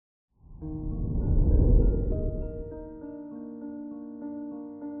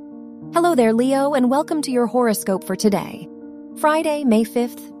Hello there, Leo, and welcome to your horoscope for today, Friday, May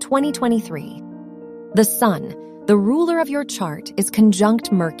 5th, 2023. The Sun, the ruler of your chart, is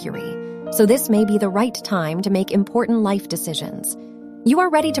conjunct Mercury, so this may be the right time to make important life decisions. You are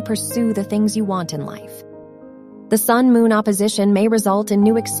ready to pursue the things you want in life. The Sun-Moon opposition may result in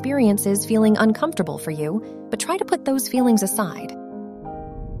new experiences feeling uncomfortable for you, but try to put those feelings aside.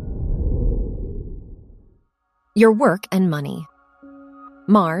 Your work and money.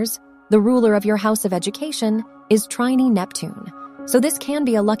 Mars, the ruler of your house of education, is trining Neptune, so this can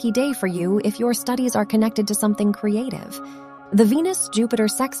be a lucky day for you if your studies are connected to something creative. The Venus-Jupiter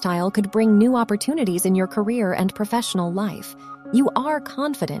sextile could bring new opportunities in your career and professional life. You are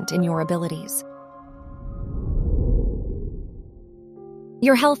confident in your abilities.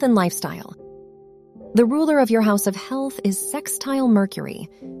 Your health and lifestyle. The ruler of your house of health is sextile Mercury,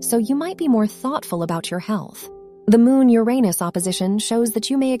 so you might be more thoughtful about your health. The Moon-Uranus opposition shows that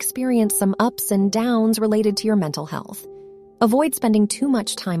you may experience some ups and downs related to your mental health. Avoid spending too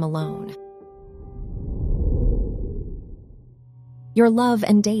much time alone. Your love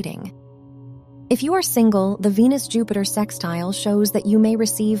and dating. If you are single, the Venus-Jupiter sextile shows that you may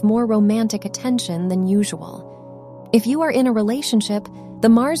receive more romantic attention than usual. If you are in a relationship, the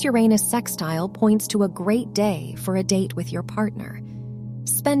Mars-Uranus sextile points to a great day for a date with your partner.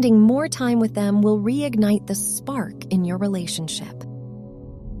 Spending more time with them will reignite the spark in your relationship.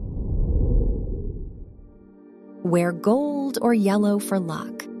 Wear gold or yellow for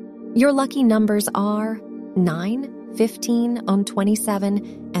luck. Your lucky numbers are 9, 15,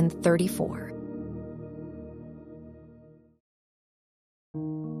 27, and 34.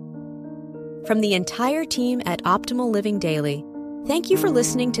 From the entire team at Optimal Living Daily, thank you for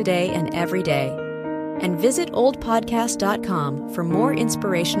listening today and every day. And visit oldpodcast.com for more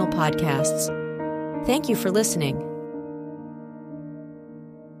inspirational podcasts. Thank you for listening.